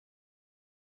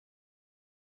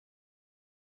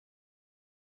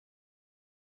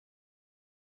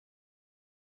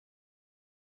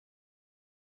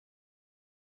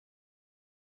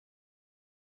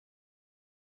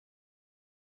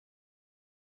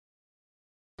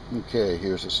Okay,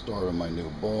 here's the start of my new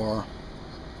bar,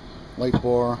 light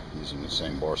bar, using the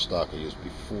same bar stock I used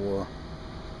before.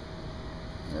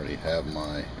 I already have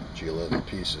my G11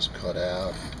 pieces cut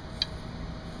out,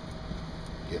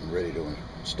 getting ready to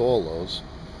install those.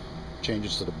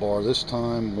 Changes to the bar this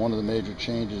time. One of the major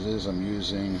changes is I'm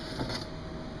using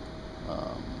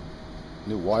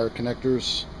new wire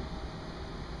connectors.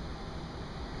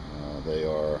 They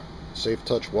are safe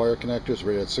touch wire connectors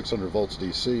rated at 600 volts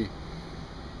DC.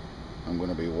 I'm going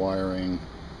to be wiring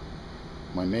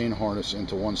my main harness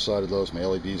into one side of those, my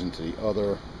LEDs into the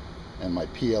other, and my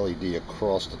PLED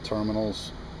across the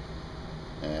terminals,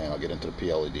 and I'll get into the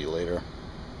PLED later.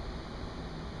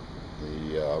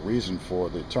 The reason for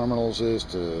the terminals is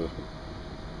to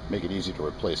make it easy to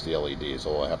replace the LEDs.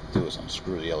 All I have to do is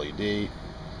unscrew the LED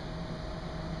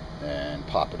and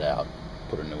pop it out,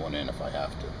 put a new one in if I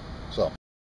have to. So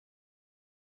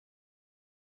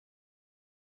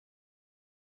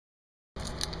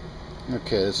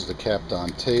okay, this is the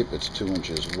Kapton tape. It's 2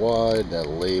 inches wide. That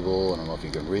label, I don't know if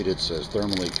you can read it, says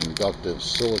thermally conductive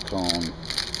silicone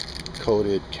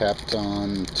coated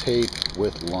Kapton tape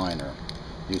with liner.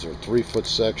 These are 3-foot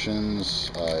sections.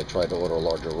 I tried to order a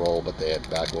larger roll, but they had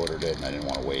back ordered it and I didn't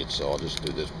want to wait, so I'll just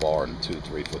do this bar in 2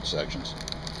 3-foot sections.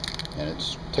 And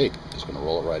it's tape. Just going to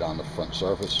roll it right on the front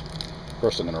surface.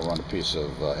 First I'm going to run a piece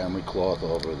of emery cloth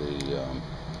over the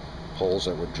holes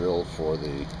that were drilled for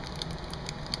the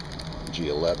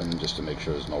G11, just to make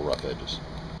sure there's no rough edges.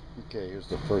 Okay, here's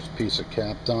the first piece of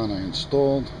Kapton I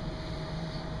installed.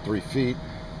 3 feet.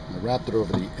 I wrapped it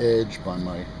over the edge by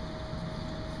my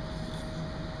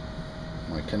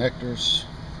connectors,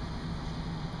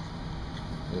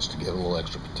 just to get a little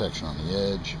extra protection on the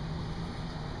edge.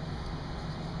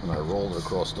 And I rolled it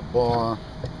across the bar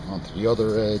onto the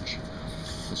other edge.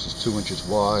 This is 2 inches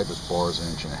wide. This bar is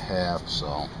 1.5 inches,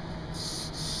 so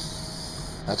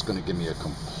that's going to give me a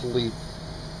complete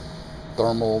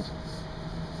thermally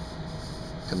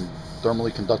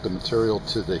conductive material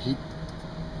to the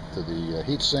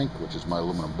heat sink, which is my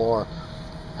aluminum bar.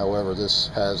 However, this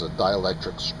has a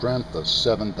dielectric strength of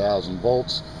 7,000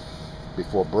 volts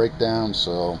before breakdown,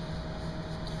 so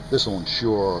this will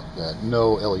ensure that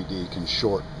no LED can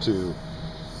short to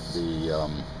the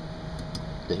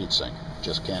heat sink.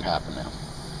 Just can't happen now.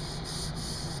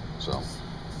 So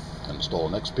install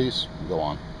the next piece and go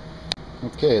on.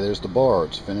 Okay, there's the bar.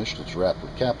 It's finished. It's wrapped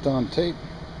with Kapton tape.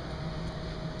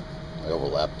 I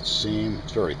overlapped the seam.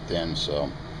 It's very thin,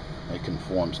 so it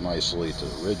conforms nicely to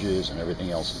the ridges and everything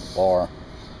else in the bar.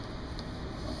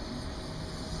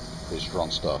 Pretty strong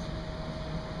stuff.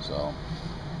 So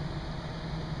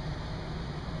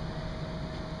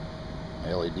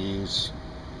my LEDs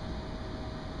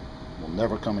will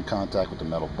never come in contact with the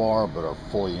metal bar, but are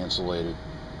fully insulated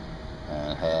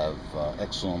and have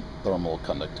excellent thermal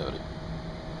conductivity.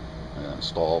 I'm going to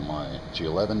install my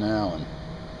G11 now and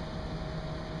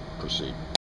proceed.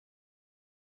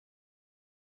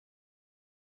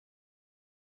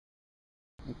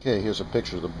 Okay, here's a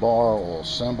picture of the bar all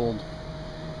assembled,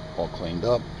 all cleaned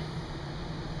up,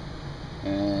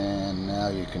 and now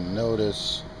you can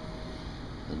notice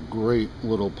the great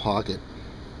little pocket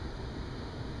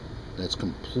that's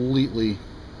completely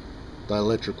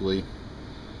electrically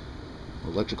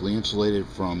insulated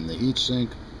from the heatsink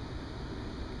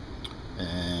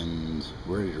and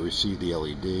ready to receive the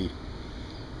LED.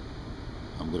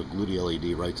 I'm going to glue the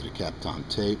LED right to the Kapton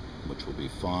tape, which will be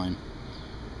fine.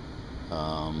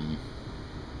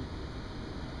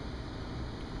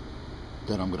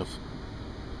 Then I'm going to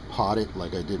pot it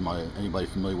like I did anybody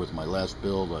familiar with my last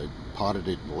build? I potted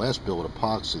it in the last build with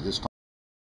epoxy. This time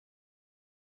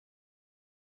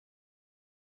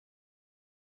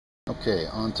okay,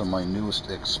 on to my newest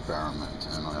experiment,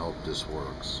 and I hope this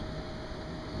works.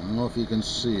 I don't know if you can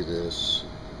see this.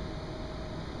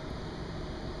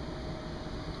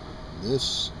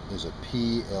 This is a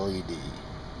PLED.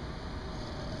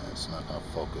 It's not going to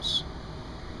focus.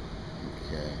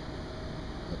 Okay.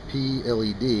 A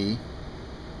PLED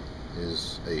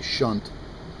is a shunt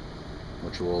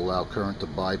which will allow current to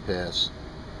bypass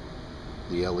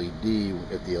the LED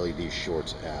if the LED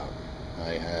shorts out.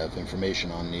 I have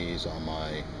information on these on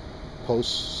my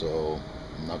posts, so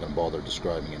I'm not going to bother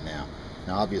describing it now.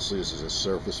 Now obviously this is a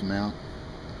surface mount.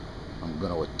 I'm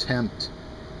going to attempt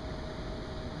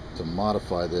to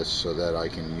modify this so that I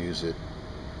can use it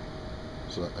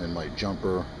in my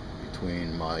jumper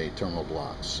between my terminal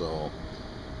blocks. So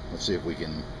let's see if we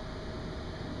can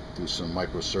do some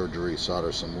microsurgery,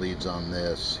 solder some leads on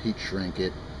this, heat shrink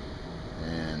it,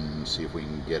 and see if we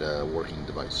can get a working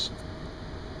device.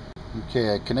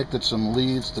 Okay, I connected some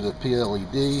leads to the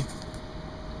PLED.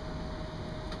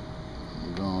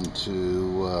 I'm going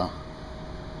to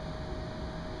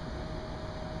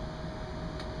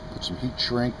put some heat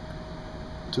shrink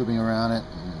tubing around it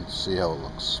and see how it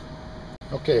looks.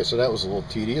 Okay, so that was a little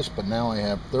tedious, but now I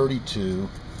have 32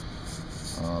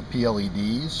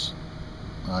 PLEDs.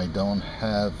 I don't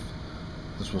have,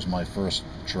 this was my first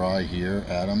try here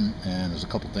at them, and there's a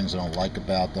couple things I don't like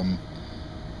about them.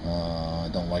 I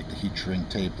don't like the heat shrink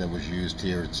tape that was used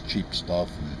here. It's cheap stuff,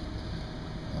 and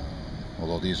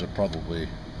although these are probably,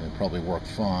 they probably work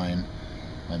fine.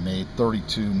 I made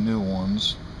 32 new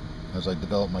ones as I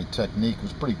developed my technique. It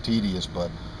was pretty tedious, but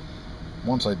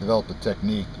once I developed the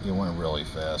technique, it went really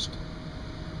fast.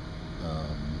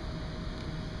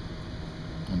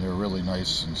 And they're really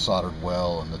nice and soldered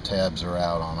well, and the tabs are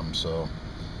out on them. So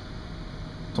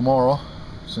tomorrow,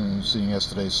 seeing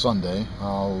yesterday's Sunday,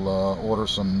 I'll order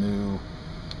some new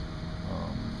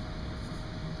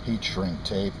heat shrink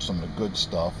tape, some of the good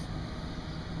stuff,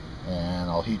 and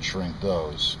I'll heat shrink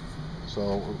those.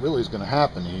 So what really is going to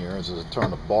happen here is I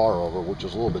turn the bar over, which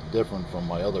is a little bit different from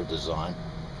my other design.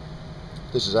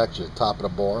 This is actually the top of the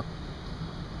bar.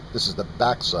 This is the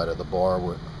back side of the bar.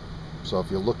 So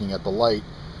if you're looking at the light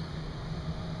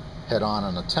head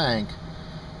on the tank,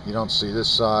 you don't see this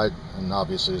side, and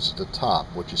obviously this is the top.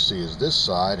 What you see is this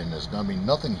side, and there's going to be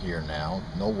nothing here now,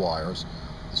 no wires.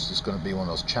 It's just going to be one of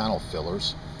those channel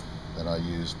fillers that I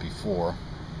used before.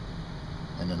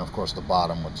 And then of course the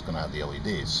bottom, what's going to have the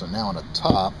LEDs. So now on the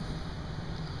top,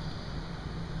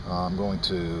 I'm going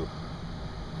to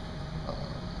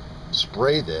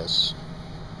spray this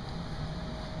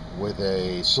with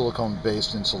a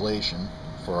silicone-based insulation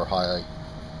for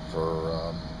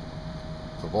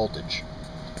voltage,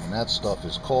 and that stuff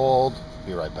is called,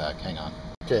 be right back, hang on.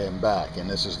 Okay, I'm back, and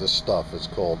this is the stuff. It's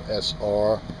called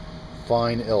SR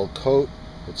Fine L Coat.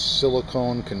 It's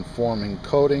silicone conforming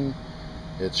coating.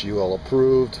 It's UL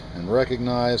approved and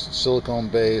recognized. It's silicone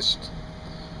based,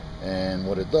 and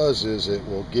what it does is it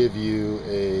will give you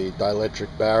a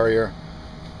dielectric barrier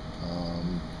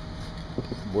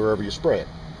wherever you spray it.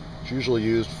 It's usually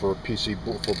used for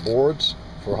boards,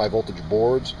 for high voltage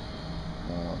boards.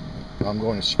 I'm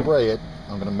going to spray it.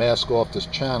 I'm going to mask off this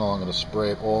channel. I'm going to spray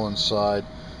it all inside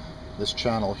this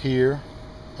channel here,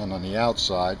 and on the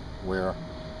outside where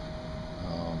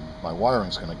my wiring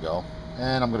is going to go.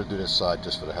 And I'm going to do this side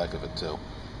just for the heck of it too.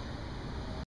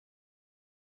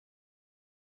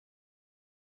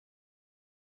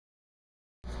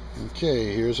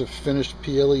 Okay, here's a finished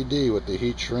PLED with the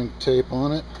heat shrink tape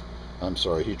on it. I'm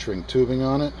sorry, heat shrink tubing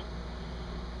on it.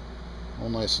 All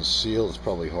nice and sealed. It's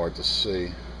probably hard to see.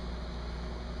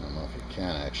 I don't know if you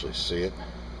can actually see it.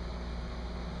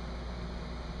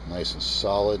 Nice and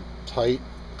solid, tight.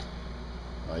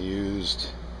 I used,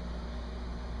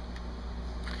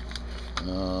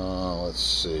 let's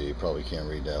see, you probably can't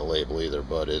read that label either,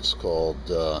 but it's called,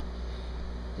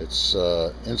 it's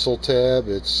Insultab.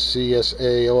 It's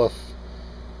CSA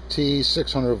OFT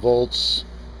 600 volts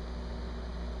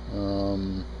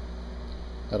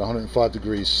at 105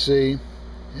 degrees C,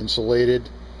 insulated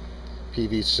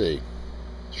PVC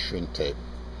shrink tape,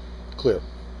 clear.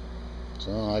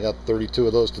 So I got 32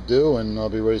 of those to do, and I'll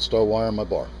be ready to start wiring my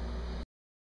bar.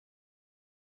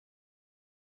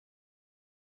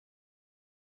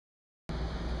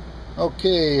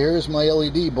 Okay, here's my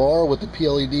LED bar with the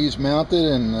PLEDs mounted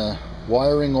and the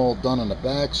wiring all done on the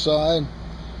back side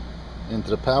into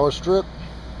the power strip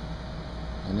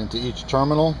and into each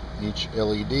terminal. Each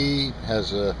LED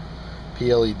has a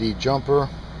PLED jumper,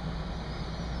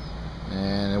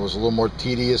 and it was a little more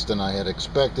tedious than I had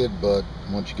expected, but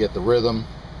once you get the rhythm,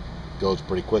 it goes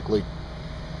pretty quickly.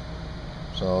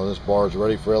 So this bar is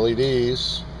ready for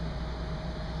LEDs,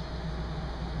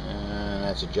 and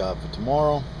that's a job for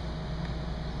tomorrow.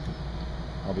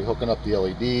 I'll be hooking up the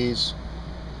LEDs,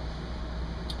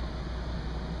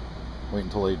 wait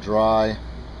until they dry,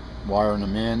 wiring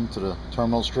them in to the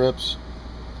terminal strips.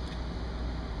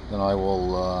 Then I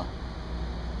will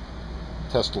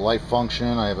test the light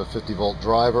function. I have a 50 volt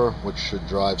driver which should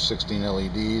drive 16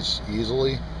 LEDs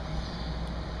easily,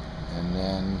 and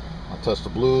then I'll test the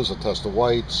blues, I'll test the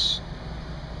whites,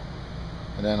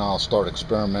 and then I'll start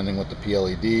experimenting with the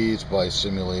PLEDs by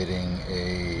simulating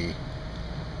a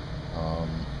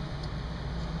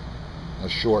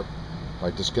short by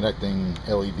disconnecting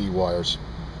LED wires.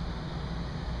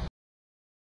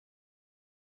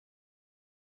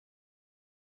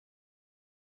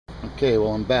 Okay,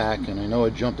 well, I'm back, and I know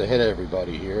I jumped ahead of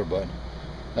everybody here, but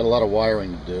I had a lot of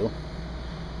wiring to do.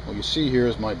 What you see here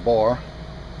is my bar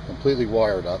completely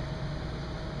wired up.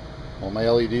 All my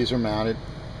LEDs are mounted.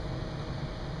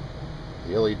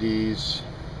 The LEDs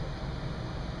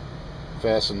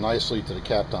fasten nicely to the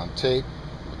Kapton tape.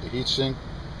 the heatsink,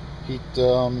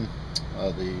 the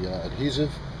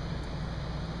adhesive.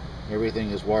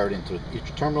 Everything is wired into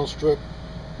each terminal strip.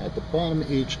 At the bottom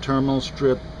of each terminal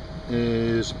strip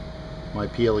is my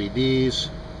PLEDs,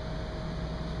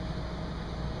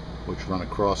 which run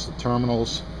across the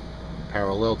terminals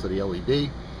parallel to the LED.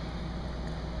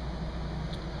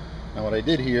 Now what I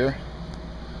did here,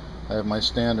 I have my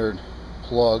standard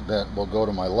plug that will go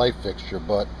to my light fixture,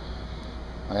 but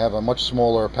I have a much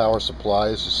smaller power supply.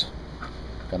 It's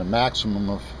got a maximum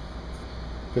of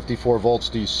 54 volts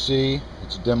DC.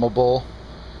 It's dimmable,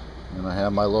 and I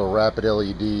have my little rapid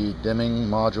LED dimming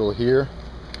module here,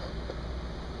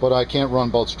 but I can't run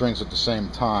both strings at the same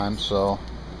time, so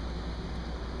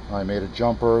I made a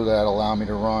jumper that allowed me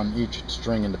to run each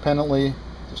string independently.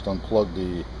 Just unplug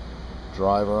the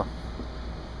driver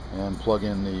and plug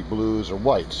in the blues or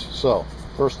whites. So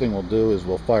first thing we'll do is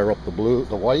we'll fire up the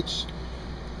whites.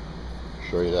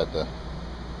 Show you that the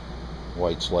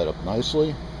whites light up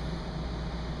nicely.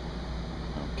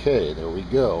 Okay, there we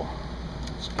go.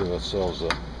 Let's give ourselves a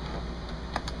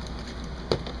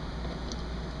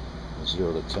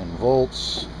 0 to 10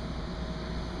 volts.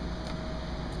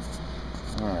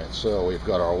 Alright, so we've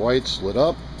got our whites lit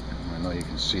up. I know you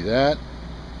can see that.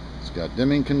 It's got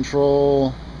dimming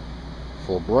control,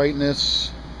 full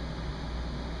brightness,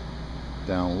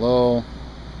 down low.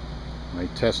 I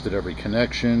tested every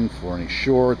connection for any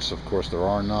shorts. Of course there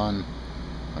are none.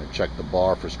 I checked the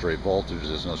bar for straight voltage.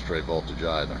 There's no straight voltage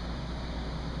either.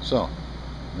 So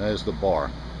there's the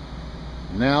bar.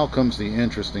 Now comes the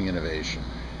interesting innovation.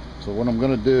 So what I'm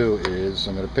going to do is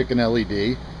I'm going to pick an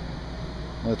LED.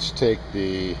 Let's take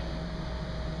the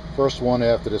first one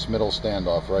after this middle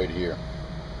standoff right here.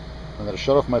 I'm going to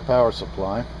shut off my power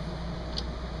supply.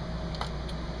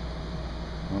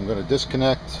 I'm going to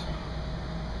disconnect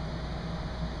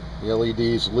the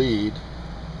LED's lead.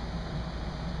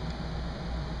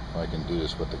 If I can do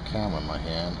this with the camera in my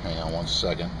hand. Hang on one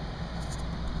second.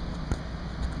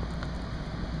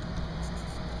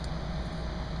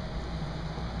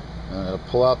 I'm going to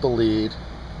pull out the lead.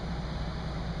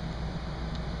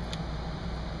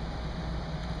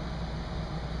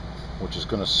 Which is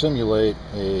going to simulate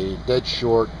a dead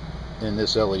short in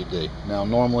this LED. Now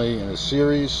normally in a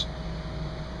series,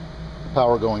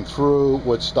 power going through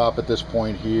would stop at this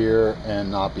point here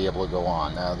and not be able to go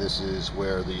on. Now this is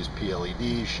where these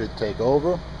PLEDs should take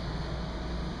over.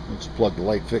 Let's plug the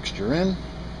light fixture in.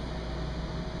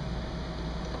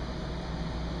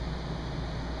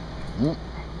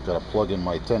 Got to plug in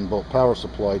my 10 volt power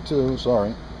supply too,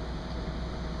 sorry.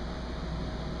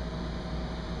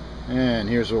 And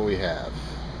here's what we have.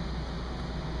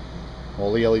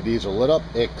 All the LEDs are lit up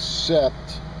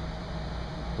except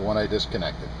the one I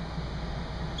disconnected.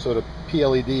 So the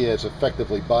PLED is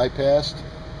effectively bypassed,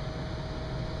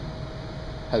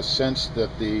 has sensed that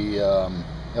the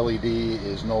LED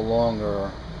is no longer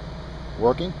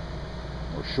working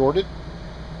or shorted,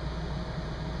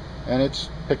 and it's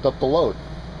picked up the load.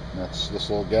 That's this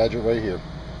little gadget right here.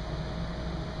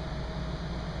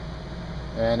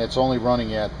 And it's only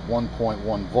running at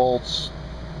 1.1 volts,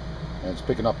 and it's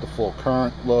picking up the full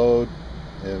current load.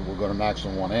 We're going to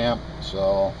maximum 1 amp,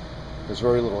 so there's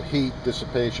very little heat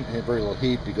dissipation, very little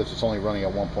heat because it's only running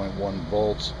at 1.1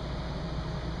 volts,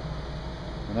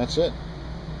 and that's it.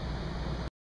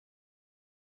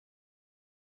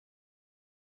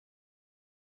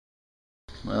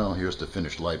 Well, here's the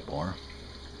finished light bar.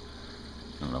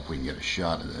 I don't know if we can get a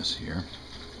shot of this here.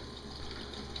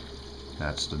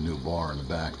 That's the new bar in the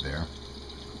back there,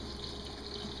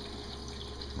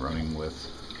 running with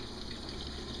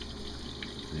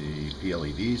the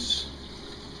PLEDs.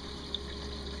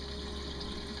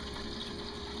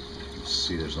 You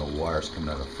see there's no wires coming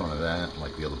out of the front of that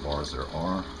like the other bars there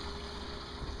are.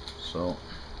 So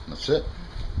that's it.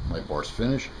 Light bar's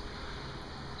finished.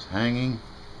 It's hanging.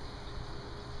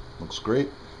 Looks great.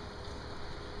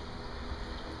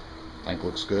 Tank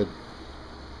looks good.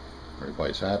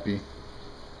 Everybody's happy.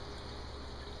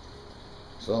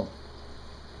 So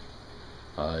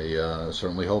I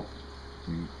certainly hope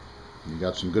you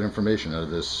got some good information out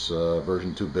of this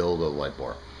version 2 build of the light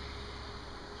bar.